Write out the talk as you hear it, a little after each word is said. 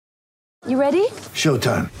You ready?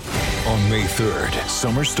 Showtime. On May 3rd,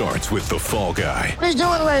 summer starts with The Fall Guy. Let's do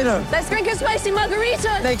it later. Let's drink a spicy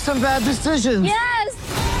margarita. Make some bad decisions. Yes!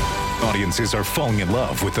 Audiences are falling in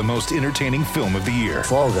love with the most entertaining film of the year.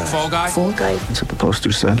 Fall Guy. Fall Guy? Fall guy. That's what the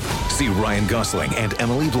poster said. See Ryan Gosling and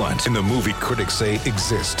Emily Blunt in the movie critics say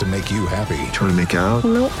exists to make you happy. Trying to make it out?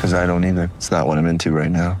 Nope. Because I don't either. It's not what I'm into right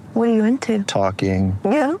now. What are you into? Talking.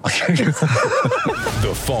 Yeah.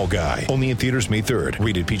 The Fall Guy. Only in theaters May 3rd.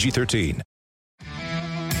 Rated PG-13.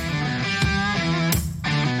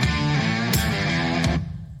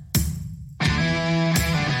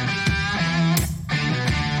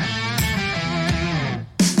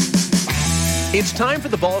 It's time for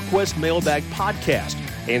the VolQuest Mailbag Podcast,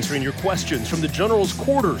 answering your questions from the General's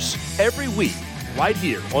quarters every week, right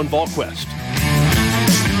here on VolQuest.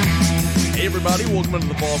 Hey everybody, welcome to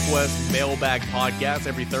the VolQuest Mailbag Podcast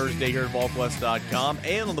every Thursday here at VolQuest.com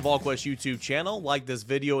and on the VolQuest YouTube channel. Like this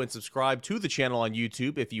video and subscribe to the channel on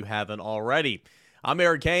YouTube if you haven't already. I'm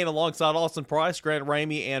Eric Kane alongside Austin Price, Grant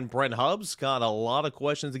Ramey, and Brent Hubbs. Got a lot of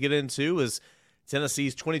questions to get into as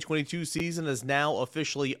Tennessee's 2022 season is now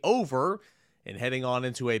officially over and heading on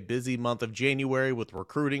into a busy month of January with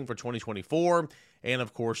recruiting for 2024 and,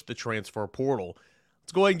 of course, the transfer portal.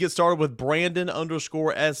 Let's go ahead and get started with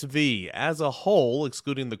Brandon_SV. As a whole,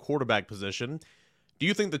 excluding the quarterback position, do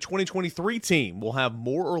you think the 2023 team will have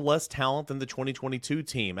more or less talent than the 2022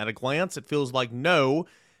 team? At a glance, it feels like no,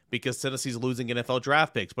 because Tennessee's losing NFL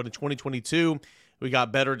draft picks. But in 2022, we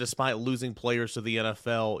got better despite losing players to the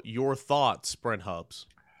NFL. Your thoughts, Brent Hubbs?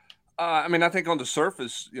 I think on the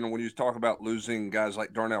surface, when you talk about losing guys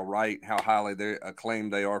like Darnell Wright, how highly they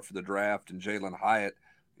acclaimed they are for the draft, and Jalen Hyatt,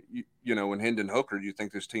 and Hendon Hooker, you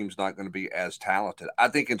think this team's not going to be as talented. I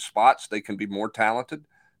think in spots they can be more talented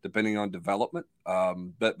depending on development.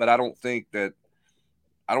 But I don't think they're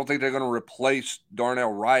going to replace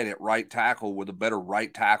Darnell Wright at right tackle with a better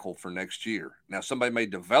right tackle for next year. Now, somebody may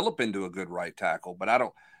develop into a good right tackle, but I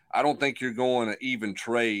don't think you're going to even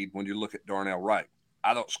trade when you look at Darnell Wright.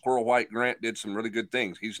 I thought Squirrel White Grant did some really good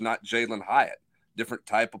things. He's not Jalen Hyatt, different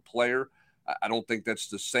type of player. I don't think that's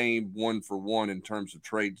the same one-for-one in terms of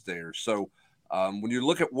trades there. So when you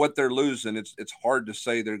look at what they're losing, it's hard to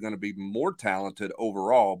say they're going to be more talented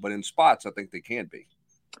overall, but in spots, I think they can be.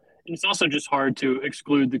 And it's also just hard to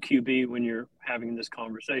exclude the QB when you're having this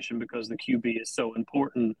conversation because the QB is so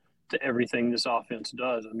important to everything this offense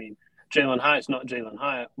does. I mean, Jalen Hyatt's not Jalen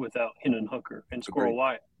Hyatt without Hendon Hooker, and Squirrel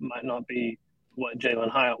White might not be what Jalen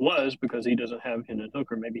Hyatt was because he doesn't have Hendon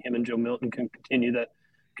Hooker. Maybe him and Joe Milton can continue that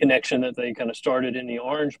connection that they kind of started in the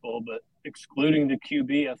Orange Bowl, but excluding the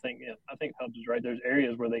QB, I think Hubbs is right. There's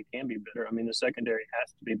areas where they can be better. I mean, the secondary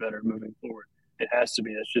has to be better moving forward. It has to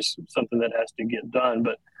be. That's just something that has to get done.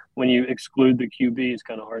 But when you exclude the QB, it's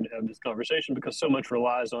kind of hard to have this conversation because so much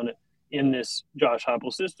relies on it in this Josh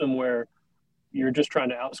Heupel system where you're just trying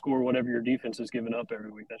to outscore whatever your defense is giving up every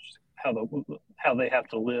week. That's just how they have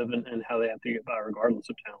to live and how they have to get by regardless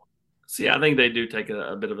of talent. See, I think they do take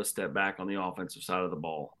a bit of a step back on the offensive side of the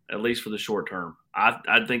ball, at least for the short term.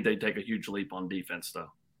 I think they take a huge leap on defense,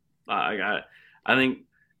 though. I think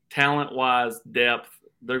talent-wise, depth,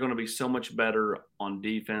 they're going to be so much better on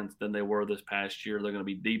defense than they were this past year. They're going to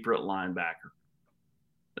be deeper at linebacker.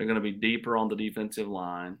 They're going to be deeper on the defensive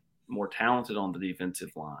line, more talented on the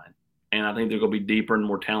defensive line. And I think they're going to be deeper and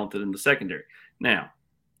more talented in the secondary. Now,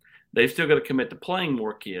 they've still got to commit to playing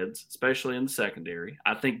more kids, especially in the secondary.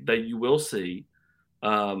 I think that you will see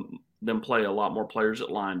them play a lot more players at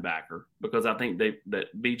linebacker because I think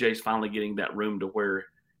that BJ's finally getting that room to where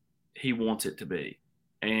he wants it to be.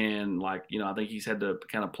 And, I think he's had to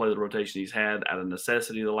kind of play the rotation he's had out of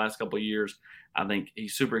necessity the last couple of years. I think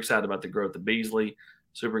he's super excited about the growth of Beasley.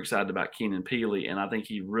 Super excited about Keenan Peely, and I think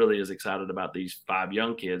he really is excited about these 5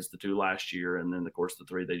 young kids, the 2 last year, and then, of course, the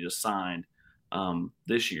 3 they just signed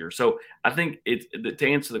this year. So I think to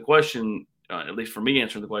answer the question, at least for me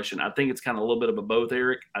answering the question, I think it's kind of a little bit of a both,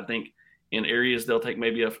 Eric. I think in areas they'll take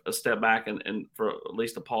maybe a step back and for at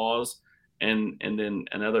least a pause, and then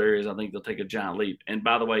in other areas I think they'll take a giant leap. And,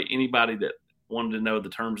 by the way, anybody that wanted to know the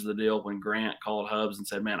terms of the deal when Grant called Hubbs and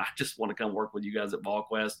said, man, I just want to come work with you guys at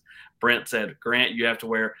VolQuest. Brent said, Grant, you have to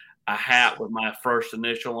wear a hat with my first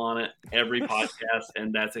initial on it every podcast,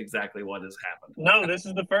 and that's exactly what has happened. No, this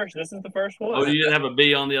is the first one. Oh, you didn't have a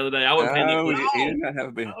B on the other day? I would he did not have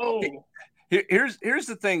a B. Oh. Here's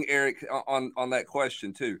the thing, Eric, on that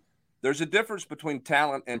question, too. There's a difference between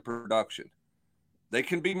talent and production. They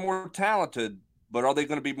can be more talented, but are they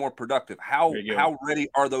going to be more productive? How ready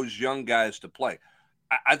are those young guys to play?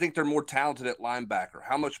 I think they're more talented at linebacker.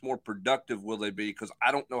 How much more productive will they be? Because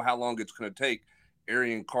I don't know how long it's going to take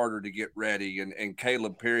Arian Carter to get ready and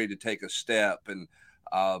Caleb Perry to take a step and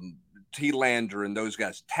T. Lander and those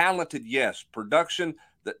guys. Talented, yes. Production,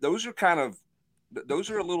 those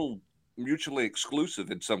are a little mutually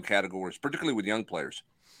exclusive in some categories, particularly with young players.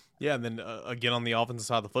 Yeah, and then again on the offensive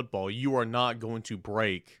side of the football, you are not going to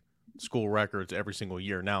break school records every single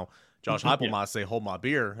year. Now, Josh Heupel might say, hold my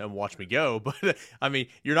beer and watch me go. But, I mean,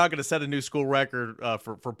 you're not going to set a new school record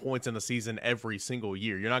for points in a season every single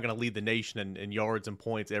year. You're not going to lead the nation in yards and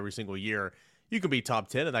points every single year. You can be top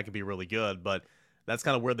 10, and that could be really good. But that's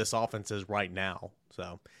kind of where this offense is right now.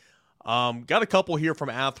 So, got a couple here from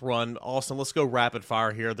Athrun. Austin, let's go rapid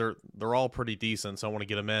fire here. They're all pretty decent, so I want to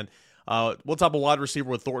get them in. What type of wide receiver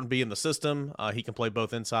would Thornton be in the system? He can play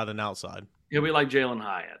both inside and outside. He'll be like Jalen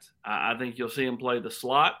Hyatt. I think you'll see him play the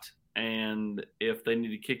slot, and if they need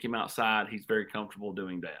to kick him outside, he's very comfortable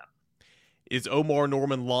doing that. Is Omar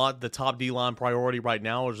Norman Lott the top D-line priority right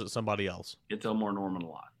now, or is it somebody else? It's Omar Norman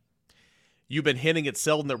Lott. You've been hinting at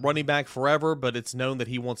Selden at running back forever, but it's known that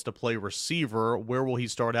he wants to play receiver. Where will he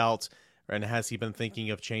start out, and has he been thinking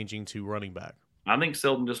of changing to running back? I think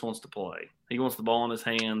Selden just wants to play. He wants the ball in his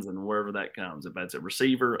hands, and wherever that comes. If that's a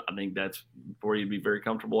receiver, I think that's where he'd be very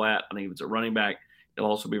comfortable at. I think if it's a running back, he'll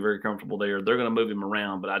also be very comfortable there. They're going to move him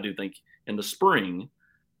around, but I do think in the spring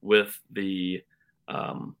with the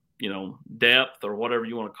depth or whatever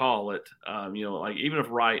you want to call it, like even if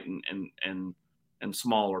Wright and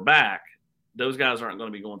Small are back, those guys aren't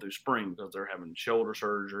going to be going through spring because they're having shoulder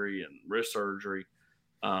surgery and wrist surgery.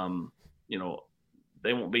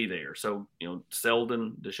 They won't be there. So,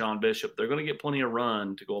 Selden, Deshaun Bishop, they're going to get plenty of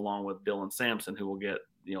run to go along with Dylan Sampson, who will get,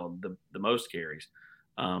 the most carries.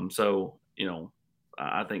 I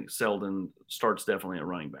think Selden starts definitely at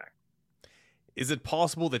running back. Is it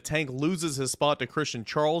possible that Tank loses his spot to Christian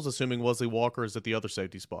Charles, assuming Wesley Walker is at the other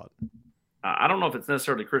safety spot? I don't know if it's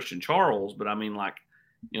necessarily Christian Charles, but I mean, I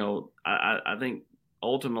think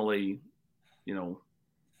ultimately,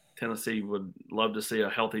 Tennessee would love to see a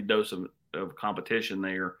healthy dose of competition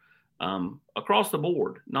there across the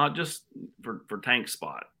board, not just for Tank's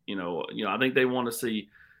spot. I think they want to see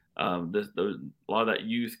a lot of that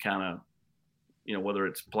youth kind of, whether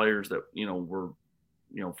it's players that, were,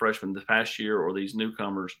 freshmen this past year or these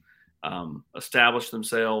newcomers establish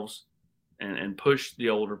themselves and push the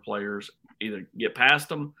older players, either get past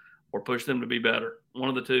them or push them to be better. One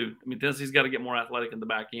of the two. I mean, Tennessee's got to get more athletic in the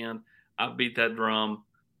back end. I've beat that drum.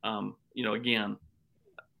 Again,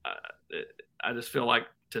 I just feel like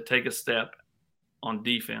to take a step on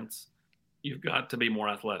defense, you've got to be more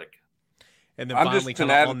athletic. And then finally,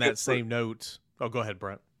 kind of on that same note. Oh, go ahead,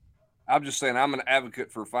 Brent. I'm just saying I'm an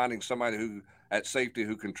advocate for finding somebody who at safety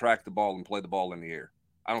who can track the ball and play the ball in the air.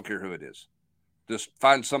 I don't care who it is. Just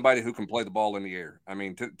find somebody who can play the ball in the air. I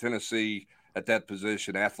mean, Tennessee at that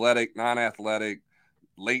position, athletic, non-athletic,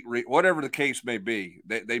 whatever the case may be,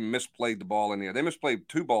 they misplayed the ball in the air. They misplayed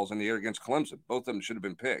 2 balls in the air against Clemson. Both of them should have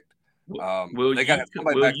been picked. They got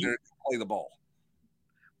somebody back there to play the ball.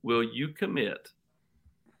 Will you commit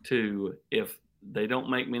to, if they don't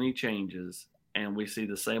make many changes and we see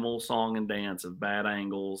the same old song and dance of bad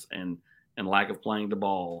angles and lack of playing the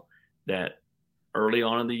ball, that early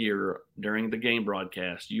on in the year during the game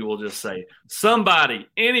broadcast, you will just say, somebody,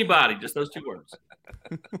 anybody, just those 2 words.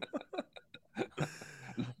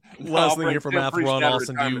 Last thing here from Athrun,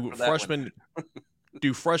 Austin,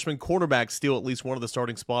 do freshman quarterbacks steal at least one of the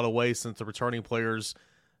starting spot away, since the returning players,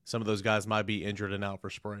 some of those guys might be injured and out for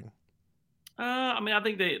spring? I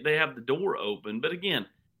think they have the door open, but again,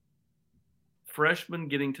 freshmen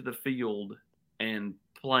getting to the field and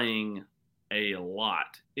playing a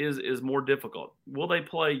lot is more difficult. Will they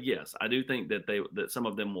play? Yes, I do think that some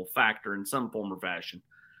of them will factor in some form or fashion,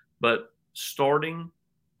 but starting,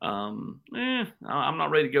 I'm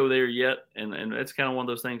not ready to go there yet. And it's kind of one of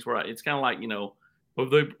those things where it's kind of like,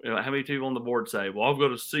 how many people on the board say, well, I've got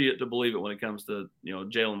to see it to believe it when it comes to,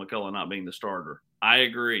 Jalen McCullough not being the starter. I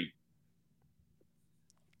agree.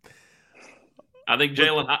 I think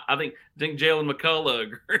Jalen McCullough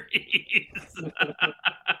agrees.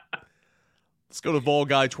 Let's go to Vol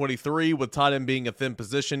Guy 23. With tight end being a thin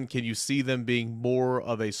position, can you see them being more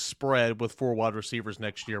of a spread with 4 wide receivers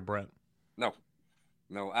next year, Brent?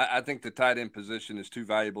 No, I think the tight end position is too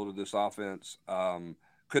valuable to this offense.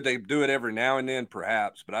 Could they do it every now and then?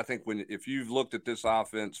 Perhaps. But I think if you've looked at this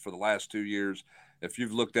offense for the last 2 years, if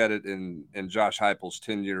you've looked at it in Josh Heupel's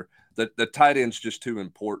tenure, the tight end's just too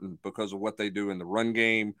important because of what they do in the run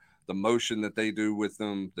game, the motion that they do with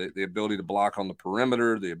them, the ability to block on the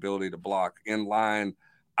perimeter, the ability to block in line.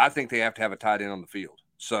 I think they have to have a tight end on the field.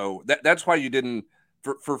 So that's why you didn't,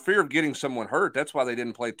 for fear of getting someone hurt, that's why they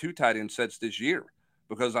didn't play 2 tight end sets this year,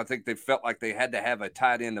 because I think they felt like they had to have a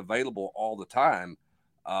tight end available all the time.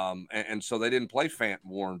 And so they didn't play Fant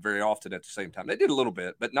and Warren very often at the same time. They did a little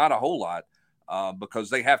bit, but not a whole lot, because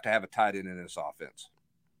they have to have a tight end in this offense.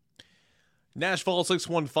 Nashville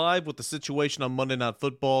 615 with the situation on Monday Night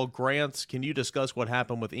Football. Grant, can you discuss what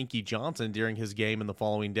happened with Inky Johnson during his game in the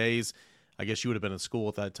following days? I guess you would have been in school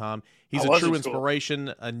at that time. He's a true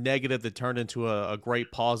inspiration, a negative that turned into a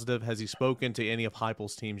great positive. Has he spoken to any of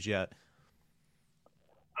Heupel's teams yet?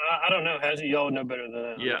 I don't know. Has he? Y'all know better than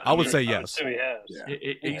that. Yeah, I would say yes. I would say he has.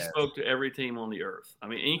 Yeah. He spoke to every team on the earth. I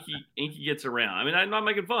mean, Inky gets around. I mean, I'm not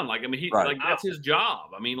making fun. Like, I mean, Right. that's his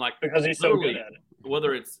job. I mean, like, Because he's so good at it.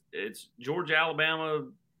 Whether it's Georgia, Alabama,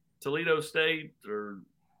 Toledo State, or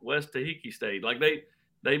West Tahiti State, like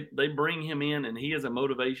they bring him in, and he is a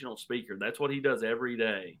motivational speaker. That's what he does every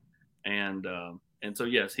day. And so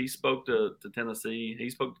yes, he spoke to Tennessee. He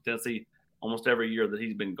spoke to Tennessee almost every year that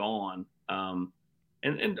he's been gone.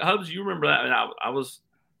 And Hubs, you remember that? I mean, I was,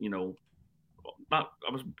 I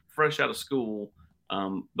was fresh out of school,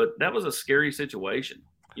 but that was a scary situation.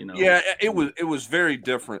 Yeah, it was very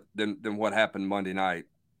different than what happened Monday night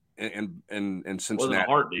in Cincinnati. It wasn't a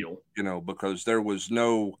heart deal, because there was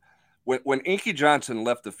no when Inky Johnson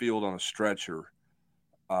left the field on a stretcher,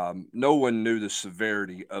 no one knew the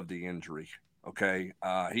severity of the injury. Okay,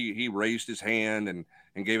 he raised his hand and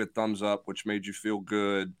gave a thumbs up, which made you feel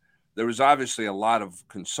good. There was obviously a lot of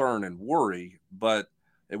concern and worry, but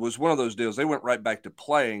it was one of those deals. They went right back to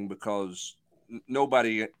playing because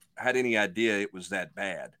nobody had any idea it was that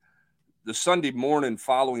bad. The Sunday morning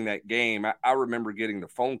following that game, I remember getting the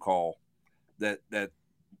phone call that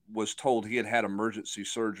was told he had emergency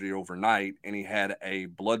surgery overnight, and he had a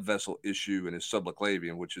blood vessel issue in his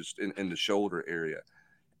subclavian, which is in the shoulder area,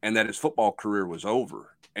 and that his football career was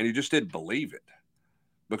over. And he just didn't believe it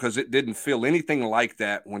because it didn't feel anything like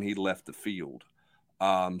that when he left the field.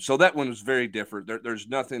 So that one was very different. There's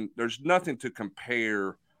nothing to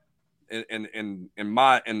compare in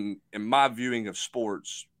my viewing of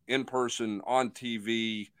sports in person, on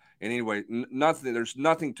TV, and anyway, nothing. There's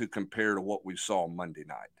nothing to compare to what we saw Monday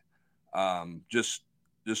night. Just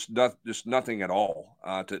nothing at all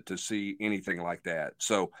to see anything like that.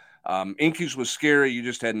 So Inky's was scary. You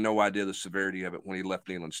just had no idea the severity of it when he left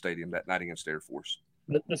Neyland Stadium that night against Air Force.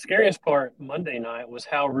 The scariest part Monday night was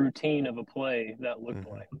how routine of a play that looked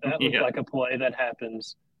like. That looked like a play that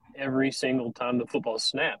happens every single time the football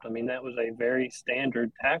snapped. I mean, that was a very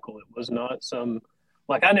standard tackle. It was not some –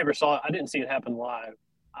 like I never saw it. I didn't see it happen live.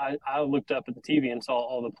 I looked up at the TV and saw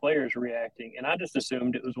all the players reacting, and I just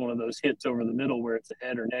assumed it was one of those hits over the middle where it's a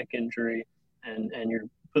head or neck injury and you're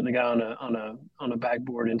putting the guy on a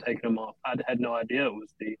backboard and taking him off. I had no idea it was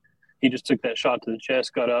he just took that shot to the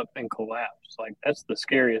chest, got up, and collapsed. Like, that's the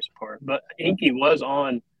scariest part. But Inky was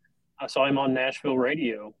on – I saw him on Nashville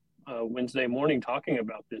radio Wednesday morning talking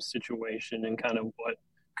about this situation and kind of what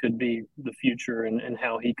could be the future and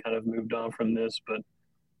how he kind of moved on from this. But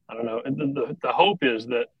I don't know. The hope is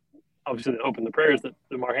that – obviously the hope and the prayer is that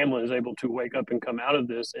Damar Hamlin is able to wake up and come out of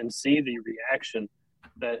this and see the reaction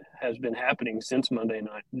that has been happening since Monday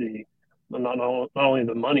night. Not only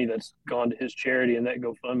the money that's gone to his charity and that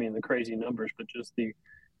GoFundMe and the crazy numbers, but just the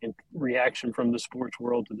reaction from the sports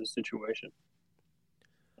world to this situation.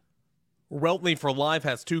 Reltney for Life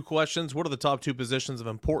has two questions. What are the top two positions of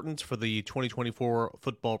importance for the 2024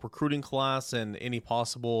 football recruiting class, and any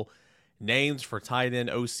possible names for tight end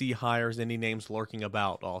OC hires? Any names lurking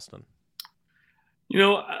about, Austin?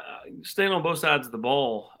 Staying on both sides of the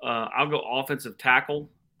ball, I'll go offensive tackle,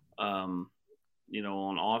 on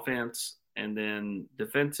offense. And then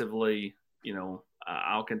defensively,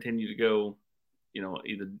 I'll continue to go,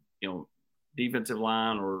 either, defensive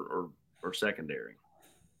line or secondary.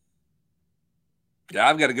 Yeah,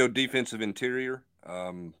 I've got to go defensive interior.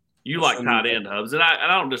 You like tight end, Hubs, and I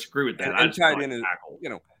don't disagree with that. And tight end is,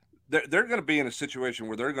 they're going to be in a situation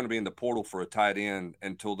where they're going to be in the portal for a tight end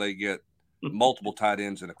until they get multiple tight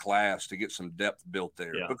ends in a class to get some depth built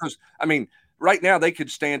there. Yeah. Because, right now they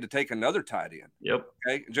could stand to take another tight end. Yep.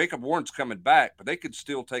 Okay. Jacob Warren's coming back, but they could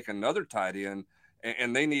still take another tight end,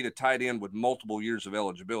 and they need a tight end with multiple years of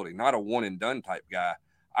eligibility, not a one and done type guy.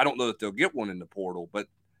 I don't know that they'll get one in the portal, but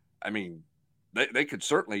they could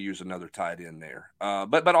certainly use another tight end there.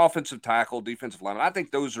 But offensive tackle, defensive lineman, I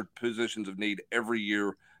think those are positions of need every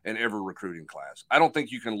year in every recruiting class. I don't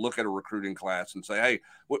think you can look at a recruiting class and say, hey,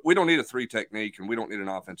 we don't need a 3 technique and we don't need an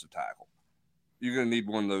offensive tackle. You're going to need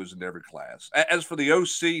one of those in every class. As for the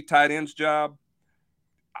OC tight ends job,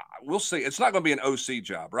 we'll see. It's not going to be an OC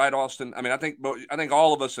job, right, Austin? I think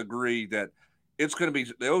all of us agree that it's going to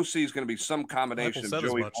be – the OC is going to be some combination of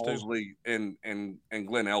Joey Halsley and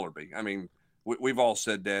Glenn Ellerbe. We've all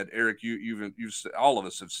said that. Eric, you've all of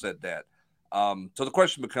us have said that. So the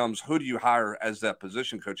question becomes, who do you hire as that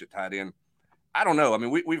position coach at tight end? I don't know. I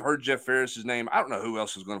mean, we've heard Jeff Ferris's name. I don't know who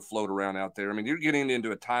else is going to float around out there. I mean, you're getting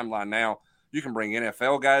into a timeline now. You can bring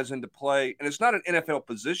NFL guys into play, and it's not an NFL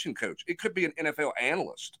position coach. It could be an NFL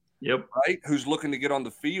analyst. Yep. Right? Who's looking to get on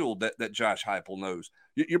the field that Josh Heupel knows.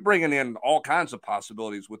 You're bringing in all kinds of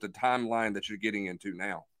possibilities with the timeline that you're getting into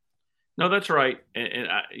now. No, that's right. And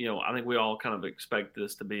I think we all kind of expect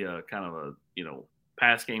this to be a kind of a,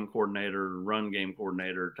 pass game coordinator, run game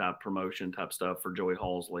coordinator type promotion type stuff for Joey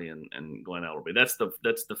Halsley and Glenn Ellerbe. That's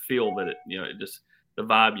the feel that it just the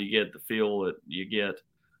vibe you get, the feel that you get.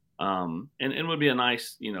 And it would be a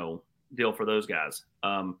nice, deal for those guys.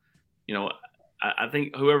 I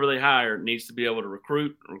think whoever they hire needs to be able to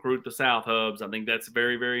recruit the South hubs. I think that's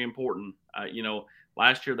very, very important.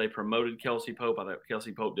 Last year they promoted Kelsey Pope. I thought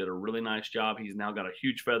Kelsey Pope did a really nice job. He's now got a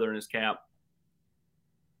huge feather in his cap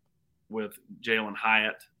with Jalen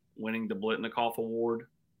Hyatt winning the Blitnikoff Award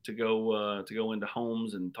to go into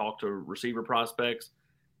homes and talk to receiver prospects.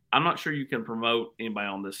 I'm not sure you can promote anybody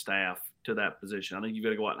on this staff to that position. I think you've got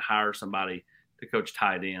to go out and hire somebody to coach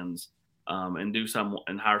tight ends. And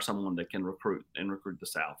hire someone that can recruit the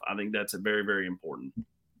South. I think that's very, very important.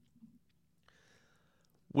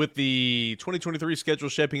 With the 2023 schedule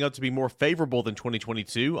shaping up to be more favorable than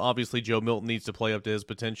 2022, obviously Joe Milton needs to play up to his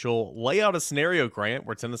potential. Lay out a scenario, Grant,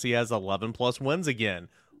 where Tennessee has 11-plus wins again.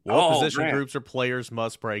 What position groups or players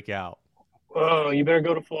must break out? Oh, you better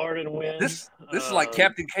go to Florida and win. This is like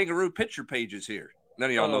Captain Kangaroo picture pages here. None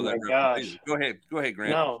of y'all know that. Gosh. Go ahead,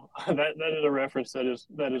 Grant. No, that is a reference that is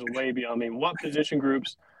way beyond. I mean, what position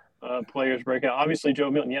groups players break out? Obviously, Joe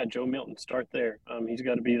Milton. Yeah, Joe Milton. Start there. He's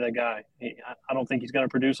got to be that guy. I don't think he's going to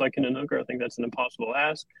produce like Hendon Hooker. I think that's an impossible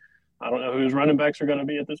ask. I don't know who his running backs are going to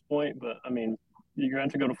be at this point, but I mean, you're going to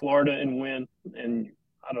have to go to Florida and win. And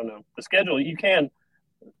I don't know the schedule. You can.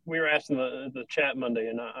 We were asking the chat Monday,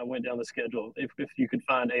 and I went down the schedule. If you could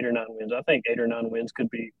find 8 or 9 wins, I think 8 or 9 wins could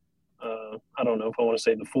be. I don't know if I want to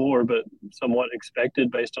say the floor, but somewhat expected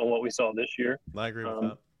based on what we saw this year. I agree with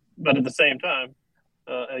that. But at the same time,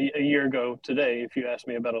 a year ago today, if you asked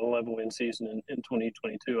me about an 11-win season in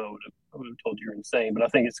 2022, I would have told you you're insane. But I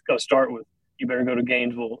think it's going to start with you better go to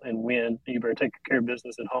Gainesville and win. You better take care of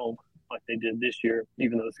business at home like they did this year,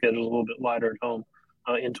 even though the schedule is a little bit lighter at home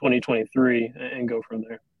in 2023, and go from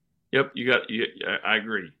there. Yep, I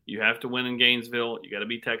agree. You have to win in Gainesville. You got to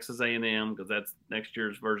beat Texas A&M because that's next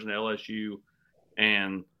year's version of LSU,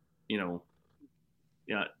 and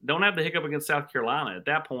don't have the hiccup against South Carolina. At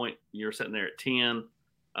that point, you're sitting there at 10,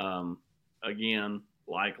 again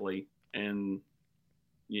likely, and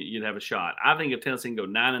you'd have a shot. I think if Tennessee can go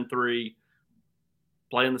 9-3,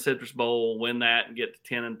 play in the Citrus Bowl, win that, and get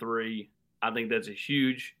to 10-3, I think that's a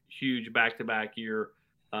huge, huge back-to-back year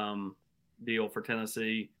deal for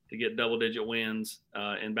Tennessee to get double-digit wins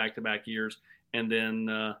in back-to-back years, and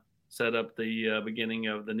then set up the beginning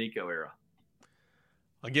of the Nico era.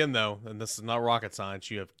 Again, though, and this is not rocket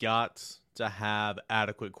science, you have got to have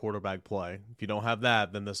adequate quarterback play. If you don't have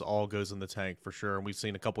that, then this all goes in the tank for sure. And we've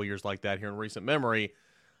seen a couple years like that here in recent memory,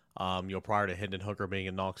 prior to Hendon Hooker being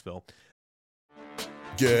in Knoxville.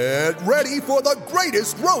 Get ready for the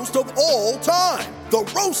greatest roast of all time, the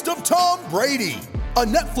Roast of Tom Brady, a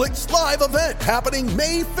Netflix live event happening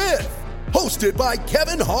May 5th. Hosted by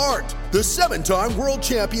Kevin Hart, the 7-time world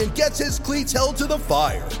champion gets his cleats held to the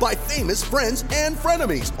fire by famous friends and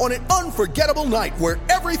frenemies on an unforgettable night where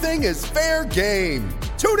everything is fair game.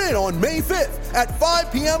 Tune in on May 5th at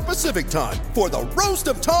 5 p.m. Pacific time for the Roast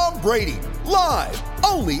of Tom Brady, live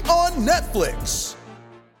only on Netflix.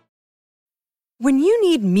 When you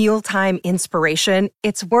need mealtime inspiration,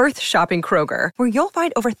 it's worth shopping Kroger, where you'll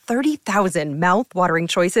find over 30,000 mouth-watering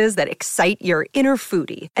choices that excite your inner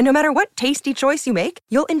foodie. And no matter what tasty choice you make,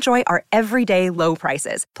 you'll enjoy our everyday low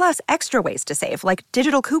prices, plus extra ways to save, like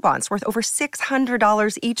digital coupons worth over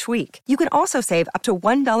 $600 each week. You can also save up to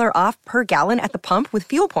 $1 off per gallon at the pump with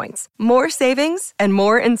fuel points. More savings and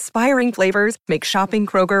more inspiring flavors make shopping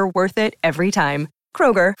Kroger worth it every time.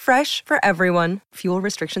 Kroger, fresh for everyone. Fuel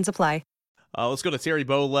restrictions apply. Let's go to Terry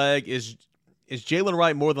Bowleg. Is Jalen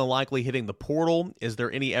Wright more than likely hitting the portal? Is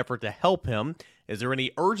there any effort to help him? Is there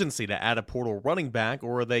any urgency to add a portal running back,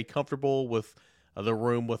 or are they comfortable with the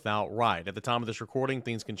room without Wright? At the time of this recording,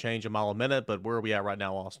 things can change a mile a minute, but where are we at right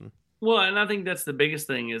now, Austin? Well, and I think that's the biggest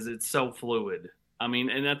thing is it's so fluid. I mean,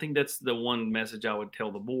 and I think that's the one message I would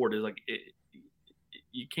tell the board is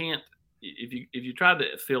you can't if you tried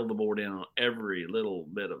to fill the board in on every little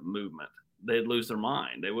bit of movement, they'd lose their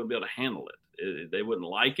mind. They wouldn't be able to handle it. They wouldn't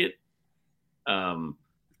like it.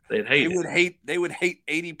 they'd hate it. They would hate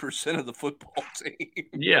 80% of the football team.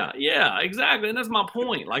 Yeah, exactly. And that's my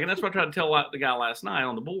point. Like, and that's what I tried to tell the guy last night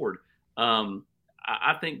on the board.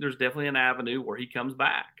 I think there's definitely an avenue where he comes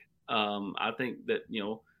back. I think that,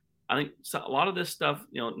 a lot of this stuff,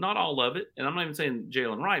 not all of it, and I'm not even saying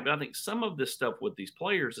Jalen Wright, but I think some of this stuff with these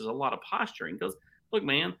players is a lot of posturing. Because, look,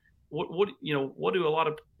 man, what do a lot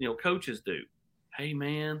of coaches do? Hey,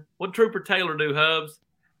 man, what Trooper Taylor do, Hubs?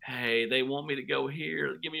 Hey, they want me to go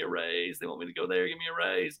here, give me a raise. They want me to go there, give me a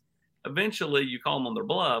raise. Eventually, you call them on their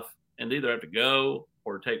bluff, and they either have to go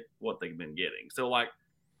or take what they've been getting. So, like,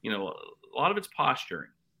 a lot of it's posturing.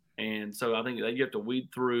 And so I think that you have to weed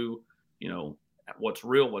through, what's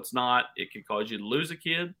real, what's not. It could cause you to lose a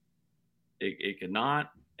kid. It could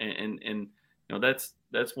not. And that's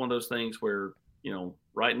one of those things where,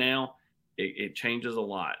 right now it changes a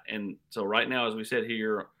lot. And so right now, as we said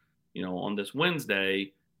here, on this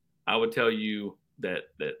Wednesday, I would tell you that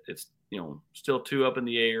it's, still too up in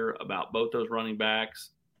the air about both those running backs.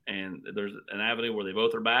 And there's an avenue where they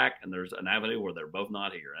both are back, and there's an avenue where they're both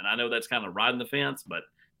not here. And I know that's kind of riding the fence, but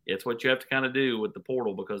it's what you have to kind of do with the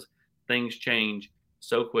portal because things change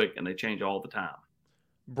so quick and they change all the time.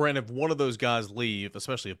 Brent, if one of those guys leave,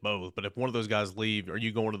 especially if both, but if one of those guys leave, are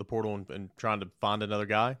you going to the portal and trying to find another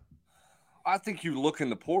guy? I think you look in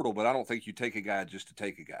the portal, but I don't think you take a guy just to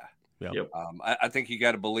take a guy. Yep. I think you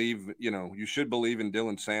got to believe, you should believe in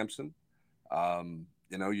Dylan Sampson.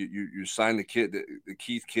 You signed the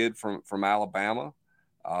Keith kid from Alabama.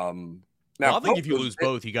 Now, I think if you lose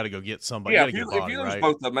both, you got to go get somebody. Yeah, if you lose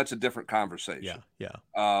both of them, that's a different conversation. Yeah.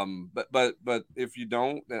 But if you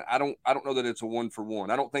don't, then I don't know that it's a 1-for-1.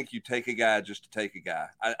 I don't think you take a guy just to take a guy.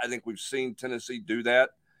 I think we've seen Tennessee do that,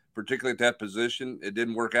 particularly at that position. It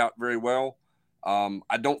didn't work out very well.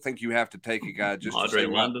 I don't think you have to take a guy just to say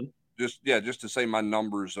London. Just to say my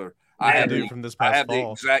numbers are. I have the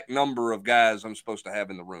exact number of guys I'm supposed to have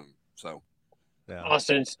in the room. So, yeah.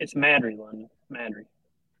 Austin, it's Madry London. Madry.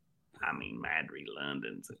 I mean, Madry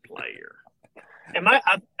London's a player. I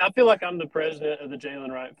feel like I'm the president of the Jalen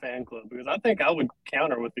Wright fan club because I think I would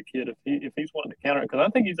counter with the kid if he's wanting to counter because I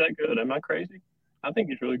think he's that good. Am I crazy? I think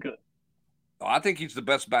he's really good. I think he's the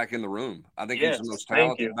best back in the room. I think he's the most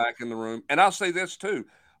talented back in the room. And I'll say this too,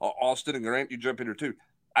 Austin and Grant, you jump in here too.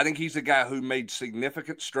 I think he's a guy who made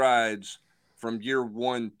significant strides from year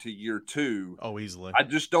 1 to year 2. Oh, easily. I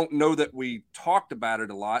just don't know that we talked about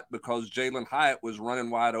it a lot because Jalen Hyatt was running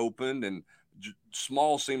wide open and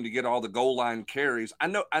Small seemed to get all the goal line carries. I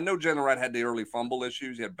know Jalen Wright had the early fumble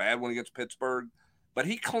issues. He had a bad one against Pittsburgh, but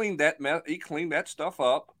he cleaned that stuff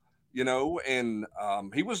up, and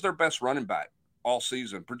he was their best running back all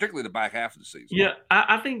season, particularly the back half of the season. Yeah,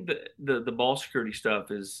 I think the ball security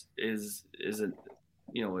stuff is it's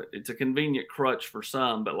a convenient crutch for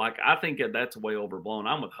some, but like I think that's way overblown.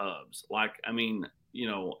 I'm with Hubs. Like, I mean,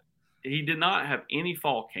 he did not have any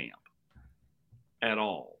fall camp at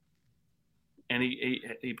all. And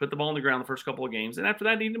he put the ball on the ground the first couple of games, and after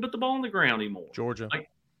that, he didn't put the ball on the ground anymore. Georgia, like,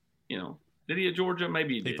 did he at Georgia?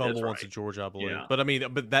 Maybe he did. He fumbled once at Georgia, I believe. Yeah. But I mean,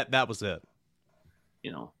 that was it.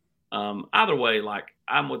 Either way, like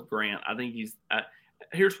I'm with Grant. I think he's.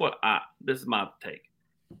 Here's what this is my take.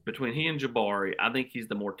 Between he and Jabari, I think he's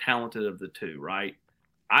the more talented of the two. Right?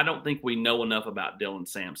 I don't think we know enough about Dylan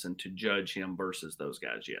Sampson to judge him versus those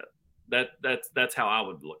guys yet. That's how I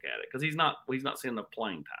would look at it because he's not seeing enough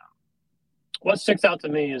playing time. What sticks out to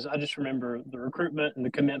me is I just remember the recruitment and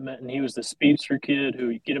the commitment, and he was the speedster kid who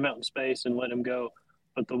you get him out in space and let him go.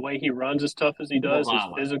 But the way he runs as tough as he does,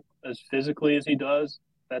 as physically as he does,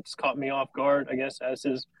 that's caught me off guard, I guess, as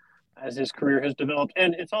his career has developed.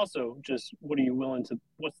 And it's also just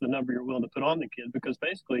what's the number you're willing to put on the kid? Because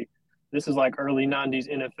basically this is like early 90s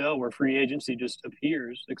NFL where free agency just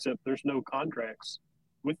appears, except there's no contracts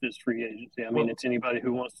with this free agency. I mean, it's anybody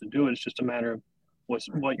who wants to do it. It's just a matter of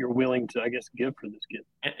what you're willing to, I guess, give for this kid.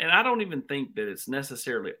 And I don't even think that it's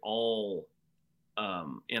necessarily all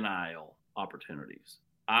NIL opportunities.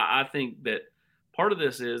 I think that part of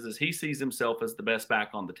this is he sees himself as the best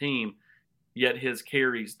back on the team, yet his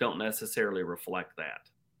carries don't necessarily reflect that.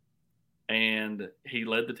 And he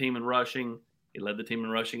led the team in rushing. He led the team in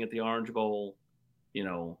rushing at the Orange Bowl,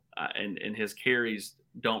 and his carries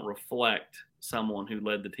don't reflect someone who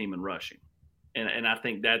led the team in rushing. And I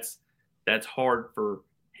think that's hard for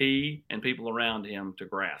he and people around him to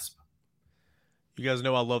grasp. You guys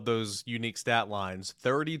know I love those unique stat lines.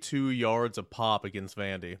 32 yards a pop against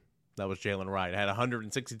Vandy. That was Jalen Wright. Had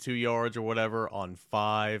 162 yards or whatever on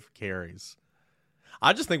 5 carries.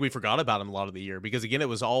 I just think we forgot about him a lot of the year because, again, it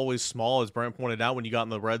was always small. As Brent pointed out, when you got in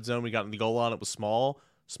the red zone, we got in the goal line, it was small.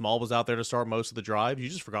 Small was out there to start most of the drive. You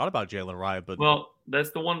just forgot about Jalen Wright. But well,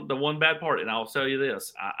 that's the one bad part. And I'll tell you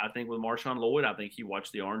this: I think with Marshawn Lloyd, I think he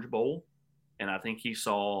watched the Orange Bowl, and I think he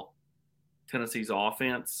saw Tennessee's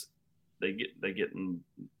offense. They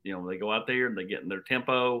go out there and they get in their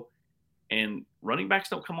tempo, and running backs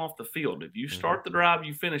don't come off the field. If you start the drive,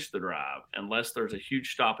 you finish the drive, unless there's a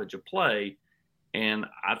huge stoppage of play. And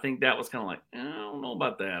I think that was kind of like, I don't know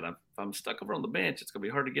about that. If I'm stuck over on the bench, it's going to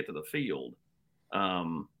be hard to get to the field.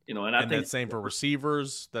 And I think that's same for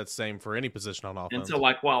receivers. That's same for any position on offense. And so,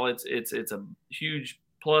 like, while it's a huge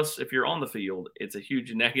plus if you're on the field, it's a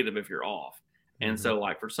huge negative if you're off. And so,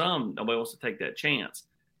 like, for some, nobody wants to take that chance.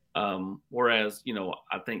 Whereas,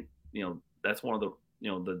 I think, that's one of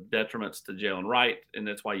the detriments to Jalen Wright, and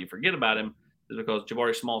that's why you forget about him, is because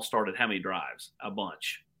Jabari Small started how many drives? A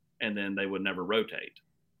bunch. And then they would never rotate.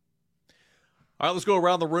 All right, let's go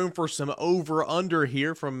around the room for some over-under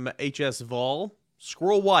here from HS Vol.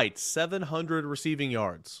 Squirrel White, 700 receiving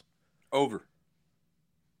yards. Over.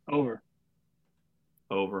 Over.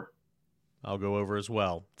 I'll go over as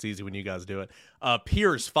well. It's easy when you guys do it.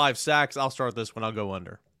 Pierce, 5 sacks. I'll start this one. I'll go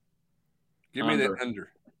under. Give me that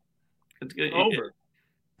under. Over.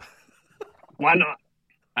 Why not?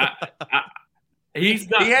 He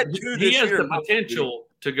had 2 this has year. The potential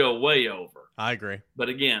to go way over. I agree. But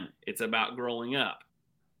again, it's about growing up.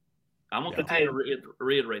 I'm going to continue to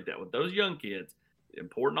reiterate that with those young kids.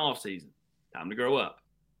 Important offseason. Time to grow up.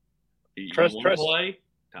 You want to play?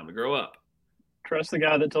 Time to grow up. Trust the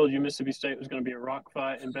guy that told you Mississippi State was going to be a rock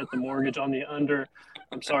fight and bet the mortgage on the under.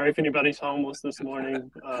 I'm sorry if anybody's homeless this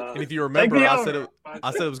morning. And if you remember, I said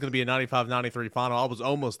it was going to be a 95-93 final. I was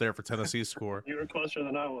almost there for Tennessee's score. You were closer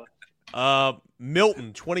than I was.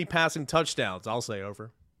 Milton, 20 passing touchdowns. I'll say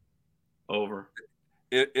over. Over.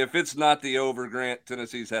 If it's not the over, Grant,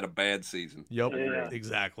 Tennessee's had a bad season. Yep,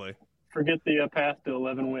 exactly. Forget the path to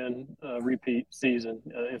 11-win repeat season.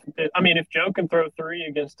 If Joe can throw 3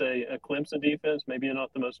 against a Clemson defense, maybe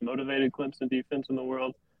not the most motivated Clemson defense in the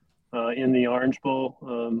world, in the Orange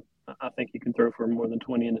Bowl, I think he can throw for more than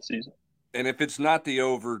 20 in the season. And if it's not the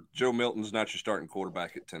over, Joe Milton's not your starting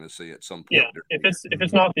quarterback at Tennessee at some point. Yeah, if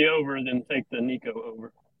it's not the over, then take the Nico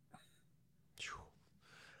over.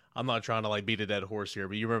 I'm not trying to beat a dead horse here,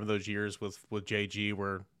 but you remember those years with JG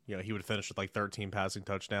where he would finish with 13 passing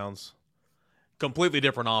touchdowns. Completely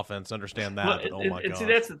different offense. Understand that. But oh my god! See,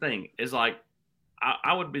 that's the thing. Is I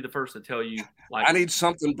would be the first to tell you. I need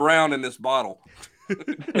something brown in this bottle.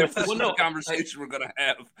 If this is the conversation we're gonna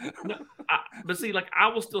have. But see, I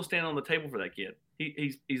will still stand on the table for that kid.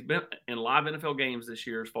 He's been in live NFL games this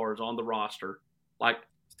year as far as on the roster.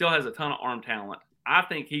 Still has a ton of arm talent. I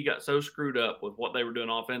think he got so screwed up with what they were doing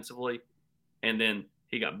offensively, and then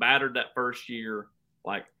he got battered that first year.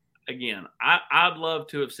 Again, I'd love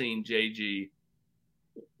to have seen JG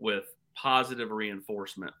with positive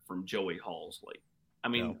reinforcement from Joey Halsley.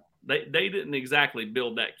 They didn't exactly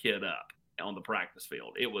build that kid up on the practice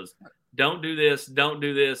field. It was, don't do this, don't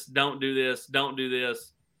do this, don't do this, don't do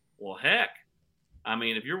this. Well, heck,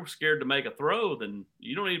 if you're scared to make a throw, then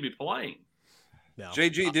you don't need to be playing. No.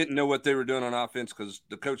 JG didn't know what they were doing on offense because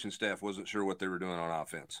the coaching staff wasn't sure what they were doing on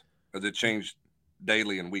offense because it changed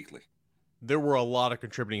daily and weekly. There were a lot of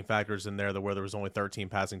contributing factors in there where there was only 13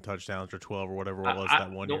 passing touchdowns or 12 or whatever it was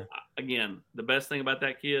that one year. Again, the best thing about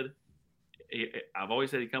that kid, I've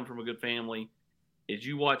always said he comes from a good family, is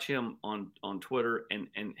you watch him on Twitter and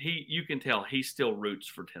you can tell he still roots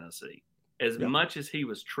for Tennessee. As much as he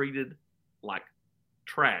was treated like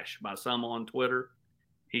trash by some on Twitter,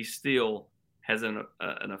 he still has an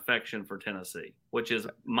affection for Tennessee, which is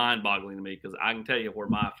mind-boggling to me because I can tell you where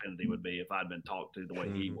my affinity would be if I'd been talked to the way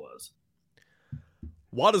he was.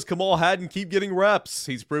 Why does Kamal Hadden keep getting reps?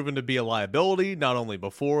 He's proven to be a liability, not only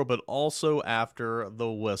before, but also after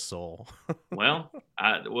the whistle. Well,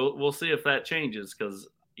 we'll see if that changes because,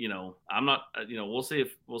 I'm not, we'll see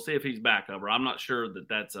if he's back over. I'm not sure that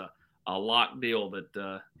that's a lock deal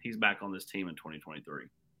that he's back on this team in 2023.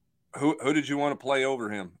 Who did you want to play over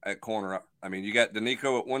him at corner? You got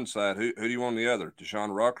Danico at one side. Who do you want on the other?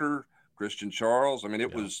 Deshaun Rucker, Christian Charles.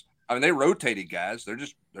 They rotated guys. They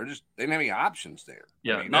didn't have any options there.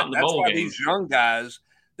 Yeah, not in the bowl games.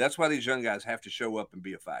 That's why these young guys have to show up and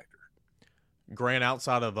be a factor. Grant,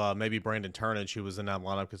 outside of maybe Brandon Turnage, who was in that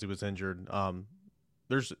lineup because he was injured,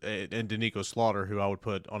 there's and Danico Slaughter, who I would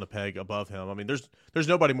put on a peg above him. There's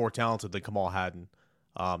nobody more talented than Kamal Hadden.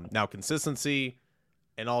 Now consistency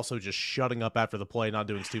and also just shutting up after the play, not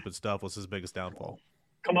doing stupid stuff was his biggest downfall.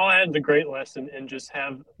 Kamal had the great lesson and just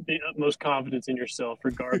have the utmost confidence in yourself,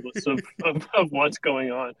 regardless of what's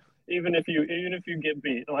going on. even if you get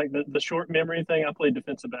beat, like the short memory thing. I played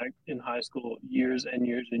defensive back in high school years and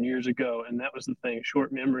years and years ago, and that was the thing.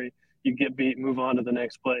 Short memory. You get beat, move on to the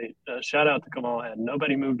next play. Shout out to Kamal Hadden.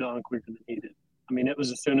 Nobody moved on quicker than he did. I mean, it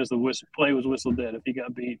was as soon as the play was whistled dead. If he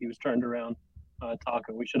got beat, he was turned around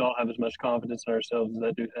talking. We should all have as much confidence in ourselves as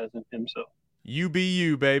that dude has in himself. You be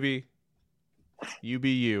you, baby. You be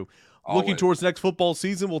you. Always. Looking towards next football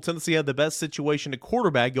season, will Tennessee have the best situation at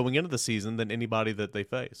quarterback going into the season than anybody that they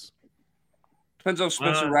face? Depends on if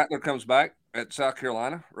Spencer Rattler comes back at South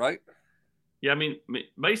Carolina, right? Yeah, I mean,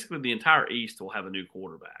 basically the entire East will have a new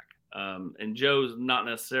quarterback. And Joe's not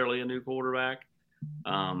necessarily a new quarterback.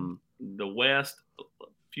 The West, a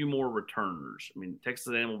few more returners. I mean, Texas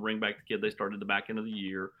A&M will bring back the kid they started the back end of the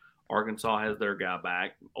year. Arkansas has their guy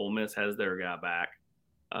back. Ole Miss has their guy back.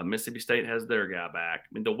 Mississippi State has their guy back. I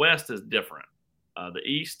mean, the West is different. The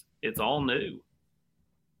East, it's all new.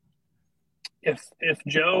 If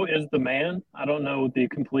Joe is the man, I don't know the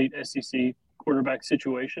complete SEC quarterback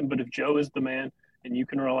situation, but if Joe is the man and you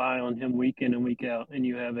can rely on him week in and week out, and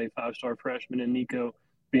you have a 5-star freshman in Nico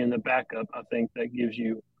being the backup, I think that gives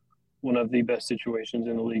you one of the best situations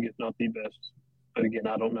in the league, if not the best. But again,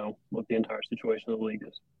 I don't know what the entire situation of the league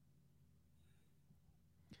is.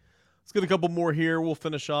 Let's get a couple more here. We'll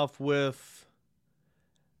finish off with,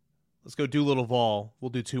 let's go Doolittle Vol. We'll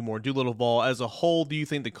do two more. Doolittle Vol, as a whole, do you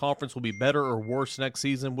think the conference will be better or worse next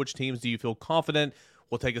season? Which teams do you feel confident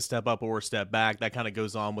will take a step up or a step back? That kind of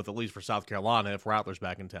goes on with, at least for South Carolina, if Rattler's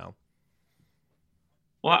back in town.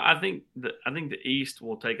 Well, I think the East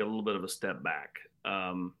will take a little bit of a step back,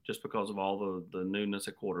 just because of all the newness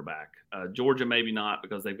at quarterback. Georgia maybe not,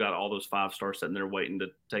 because they've got all those 5-stars sitting there waiting to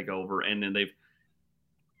take over, and then they've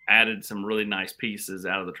added some really nice pieces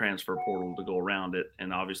out of the transfer portal to go around it,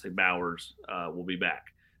 and obviously Bowers will be back.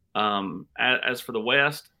 As for the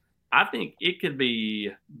West, I think it could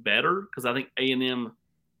be better, because I think A&M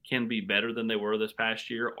can be better than they were this past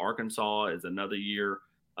year. Arkansas is another year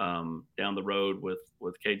down the road with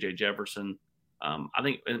KJ Jefferson. I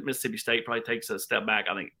think Mississippi State probably takes a step back.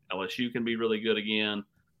 I think LSU can be really good again.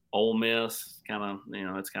 Ole Miss, kind of,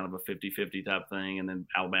 it's kind of a 50-50 type thing. And then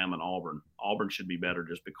Alabama and Auburn. Auburn should be better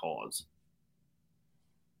just because.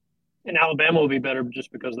 And Alabama will be better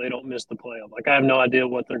just because they don't miss the playoff. Like, I have no idea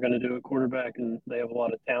what they're going to do at quarterback, and they have a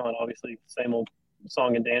lot of talent. Obviously, same old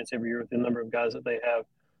song and dance every year with the number of guys that they have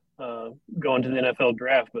going to the NFL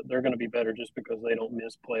draft, but they're going to be better just because they don't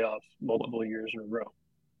miss playoffs multiple years in a row.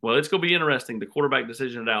 Well, it's going to be interesting. The quarterback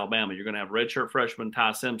decision at Alabama, you're going to have redshirt freshman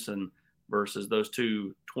Ty Simpson versus those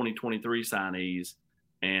two 2023 signees.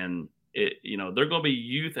 And, they're going to be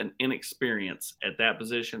youth and inexperience at that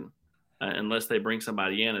position unless they bring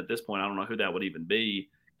somebody in. At this point, I don't know who that would even be,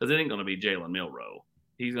 because it ain't going to be Jalen Milroe.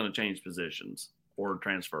 He's going to change positions or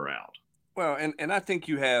transfer out. Well, and I think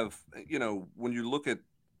you have, when you look at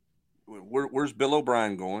where's Bill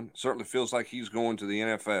O'Brien going, certainly feels like he's going to the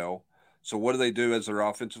NFL. So what do they do as their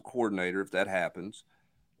offensive coordinator if that happens?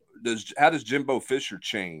 How does Jimbo Fisher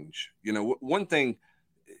change? One thing,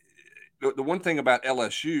 the one thing about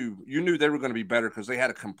LSU, you knew they were going to be better because they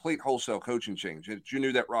had a complete wholesale coaching change. You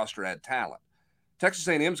knew that roster had talent. Texas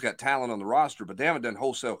A&M's got talent on the roster, but they haven't done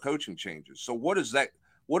wholesale coaching changes. So what does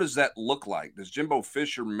that look like? Does Jimbo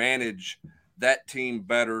Fisher manage that team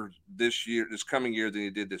better this coming year than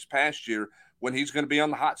he did this past year, when he's going to be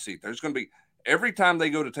on the hot seat? There's going to be, every time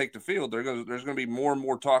they go to take the field, there's going to be more and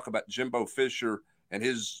more talk about Jimbo Fisher and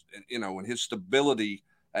his stability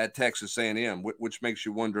at Texas A&M, which makes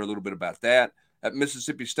you wonder a little bit about that. At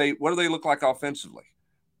Mississippi State, what do they look like offensively?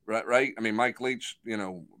 Right? I mean, Mike Leach,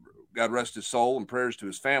 God rest his soul and prayers to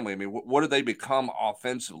his family. I mean, what do they become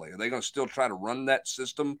offensively? Are they going to still try to run that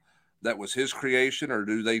system that was his creation, or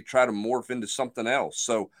do they try to morph into something else?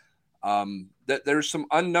 So there's some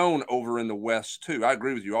unknown over in the West too. I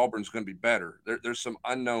agree with you. Auburn's going to be better. There's some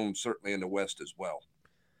unknown certainly in the West as well.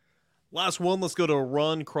 Last one, let's go to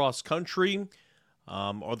run cross country.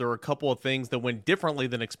 Are there a couple of things that went differently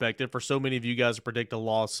than expected? For so many of you guys to predict a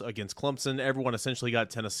loss against Clemson, everyone essentially got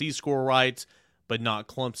Tennessee's score right, but not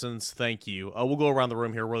Clemson's. Thank you. We'll go around the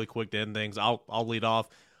room here really quick to end things. I'll lead off.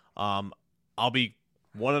 I'll be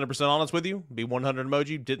 100% honest with you. Be 100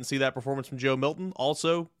 emoji. Didn't see that performance from Joe Milton.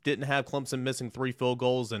 Also, didn't have Clemson missing 3 field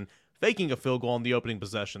goals and faking a field goal on the opening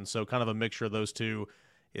possession. So kind of a mixture of those two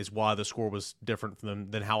is why the score was different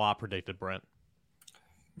than how I predicted, Brent.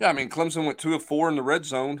 Yeah, I mean, Clemson went 2 of 4 in the red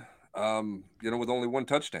zone, with only 1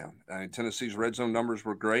 touchdown. I mean, Tennessee's red zone numbers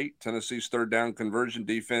were great. Tennessee's third down conversion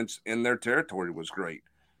defense in their territory was great.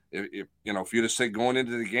 If you'd have said going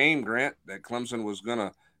into the game, Grant, that Clemson was going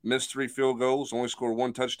to miss 3 field goals, only score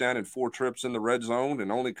 1 touchdown and 4 trips in the red zone,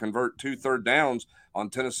 and only convert 2 third downs on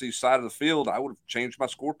Tennessee's side of the field, I would have changed my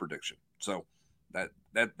score prediction. So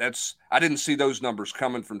that's I didn't see those numbers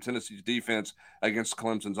coming from Tennessee's defense against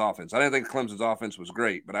Clemson's offense. I didn't think Clemson's offense was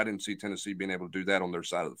great, but I didn't see Tennessee being able to do that on their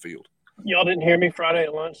side of the field. Y'all didn't hear me Friday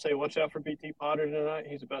at lunch say, "Watch out for BT Potter tonight.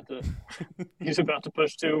 He's about to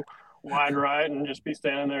push 2 wide right and just be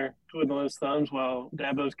standing there twiddling his thumbs while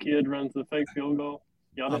Dabo's kid runs the fake field goal."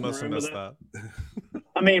 Y'all didn't remember that?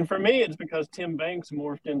 I mean, for me, it's because Tim Banks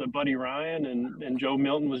morphed into Buddy Ryan and Joe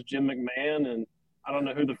Milton was Jim McMahon, and I don't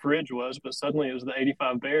know who the fridge was, but suddenly it was the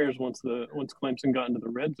 85 Bears once Clemson got into the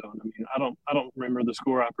red zone. I mean, I don't remember the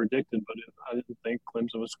score I predicted, but I didn't think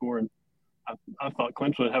Clemson was scoring. I thought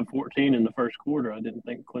Clemson would have 14 in the first quarter. I didn't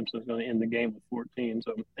think Clemson was going to end the game with 14.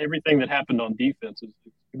 So everything that happened on defense is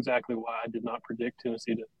exactly why I did not predict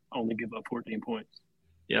Tennessee to only give up 14 points.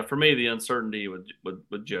 Yeah, for me, the uncertainty with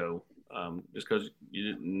Joe, just because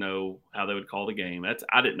you didn't know how they would call the game.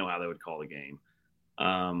 I didn't know how they would call the game.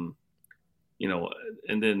 And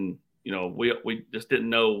then, we just didn't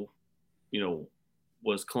know,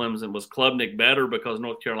 was Klubnik better because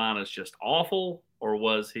North Carolina is just awful, or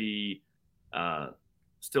was he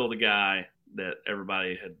still the guy that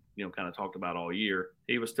everybody had, kind of talked about all year?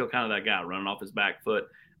 He was still kind of that guy running off his back foot.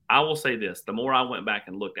 I will say this, the more I went back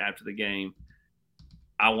and looked after the game,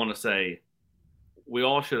 I want to say we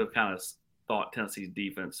all should have kind of thought Tennessee's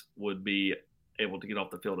defense would be able to get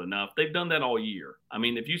off the field enough. They've done that all year. I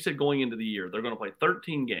mean, if you said going into the year, they're going to play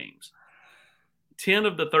 13 games, 10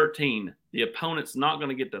 of the 13, the opponent's not going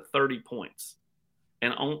to get to 30 points.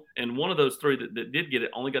 And one of those 3 that did get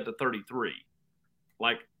it only got to 33.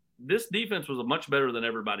 Like, this defense was much better than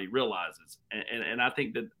everybody realizes. And I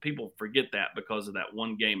think that people forget that because of that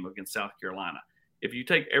one game against South Carolina. If you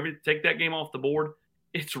take that game off the board,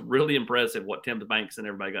 it's really impressive what Tim Banks and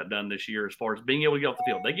everybody got done this year as far as being able to get off the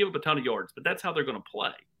field. They give up a ton of yards, but that's how they're going to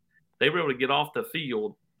play. They were able to get off the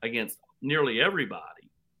field against nearly everybody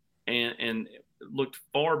and looked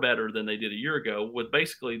far better than they did a year ago with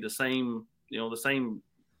basically the same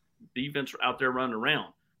defense out there running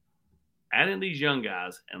around. Add in these young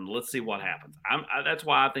guys, and let's see what happens. That's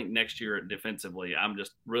why I think next year defensively, I'm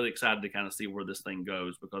just really excited to kind of see where this thing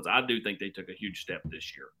goes, because I do think they took a huge step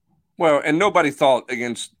this year. Well, and nobody thought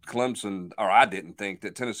against Clemson, or I didn't think,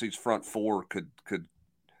 that Tennessee's front 4 could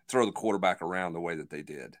throw the quarterback around the way that they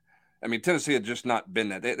did. I mean, Tennessee had just not been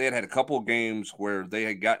that. They had a couple of games where they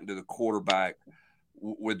had gotten to the quarterback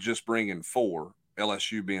with just bringing 4,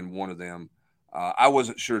 LSU being one of them. I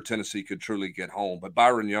wasn't sure Tennessee could truly get home. But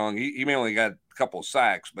Byron Young, he may only got a couple of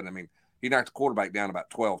sacks, but, I mean, he knocked the quarterback down about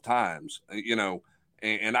 12 times,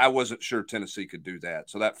 and I wasn't sure Tennessee could do that.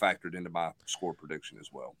 So that factored into my score prediction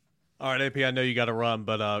as well. All right, AP, I know you got to run,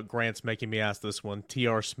 but Grant's making me ask this one.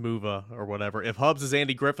 TR Smoova or whatever. If Hubbs is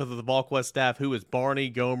Andy Griffith of the VolQuest staff, who is Barney,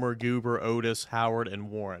 Gomer, Goober, Otis, Howard, and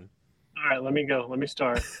Warren? All right, let me go. Let me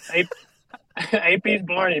start. AP's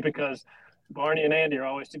Barney, because Barney and Andy are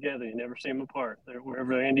always together. You never see them apart.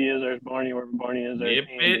 Wherever Andy is, there's Barney. Wherever Barney is, there's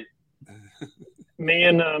Andy. Me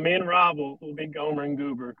and Rob will be Gomer and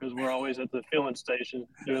Goober, because we're always at the filling station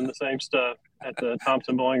doing the same stuff at the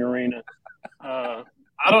Thompson Bowling Arena.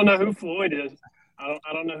 I don't know who Floyd is. I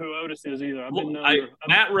don't know who Otis is either.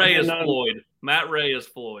 Matt Ray is Floyd. Matt Ray is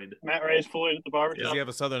Floyd. Matt Ray is Floyd at the barbershop. Does he have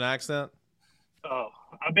a Southern accent? Oh,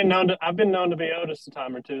 I've been known to be Otis a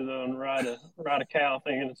time or two though, and ride a cow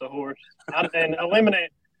thinking it's a horse. And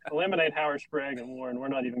eliminate Howard Sprague and Warren. We're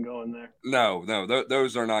not even going there. No,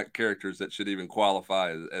 those are not characters that should even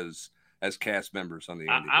qualify as cast members on the.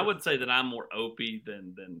 I would say that I'm more Opie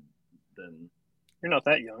than. You're not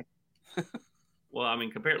that young. Well, I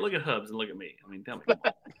mean, look at Hubbs and look at me. I mean, tell me.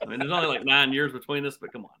 I mean, there's only like 9 years between us,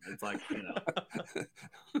 but come on. It's like,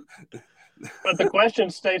 But the question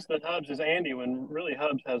states that Hubbs is Andy when really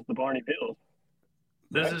Hubbs has the Barney build.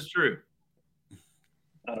 This is true.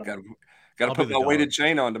 Got to put my weighted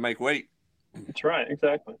chain on to make weight. That's right.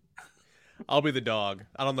 Exactly. I'll be the dog.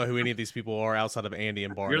 I don't know who any of these people are outside of Andy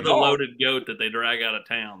and Barney. You're the loaded goat that they drag out of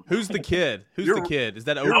town. Who's the kid? Who's the kid? Is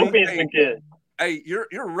that Opie? Opie's the kid. Hey, you're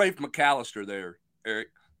Rafe McAllister there, Eric.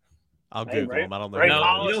 I'll Google him. I don't know. You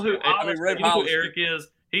know who Eric is?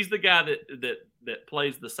 He's the guy that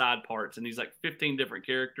plays the side parts, and he's like 15 different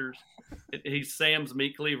characters. He's Sam's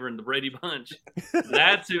meat cleaver in the Brady Bunch.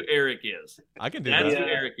 That's who Eric is. I can do that. That's who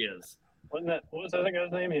Eric is. What was that other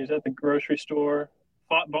guy's name? He was at the grocery store.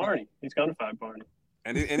 Fought Barney. He's going to fight Barney.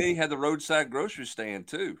 And he had the roadside grocery stand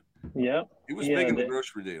too. Yeah. He was big in the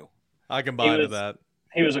grocery deal. I can buy into that.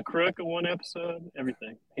 He was a crook in one episode.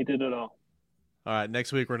 Everything. He did it all. All right,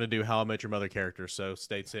 next week we're going to do How I Met Your Mother characters, so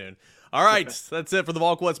stay tuned. All right, that's it for the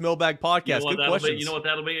VolQuest Mailbag Podcast. Good questions. You know what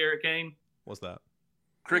that'll be, Eric Kane? What's that?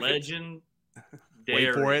 Cricket. Legend.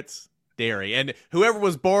 Wait for it. Dairy. And whoever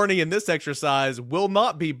was Barney in this exercise will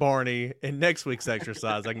not be Barney in next week's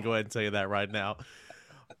exercise. I can go ahead and tell you that right now.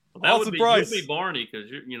 That Austin Price. You'll be Barney because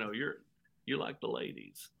you like the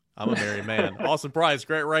ladies. I'm a married man. Austin Price,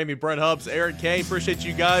 Grant Ramey, Brent Hubbs, Eric Kane. Appreciate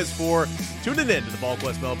you guys for tuning in to the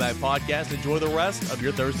VolQuest Mailbag Podcast. Enjoy the rest of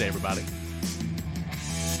your Thursday, everybody.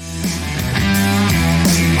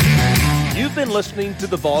 You've been listening to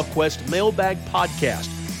the VolQuest Mailbag Podcast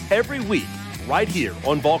every week right here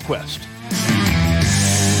on VolQuest.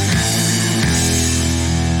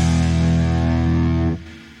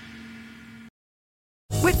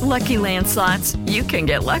 With Lucky Land Slots, you can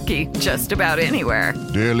get lucky just about anywhere.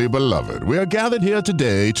 Dearly beloved, we are gathered here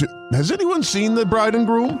today to... Has anyone seen the bride and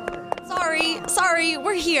groom? Sorry,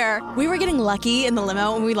 we're here. We were getting lucky in the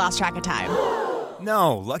limo and we lost track of time.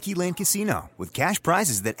 No, Lucky Land Casino, with cash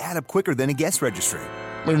prizes that add up quicker than a guest registry.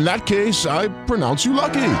 In that case, I pronounce you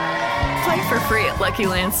lucky. Play for free at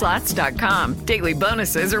LuckyLandSlots.com. Daily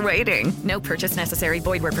bonuses are waiting. No purchase necessary.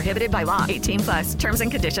 Void where prohibited by law. 18+. Terms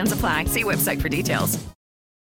and conditions apply. See website for details.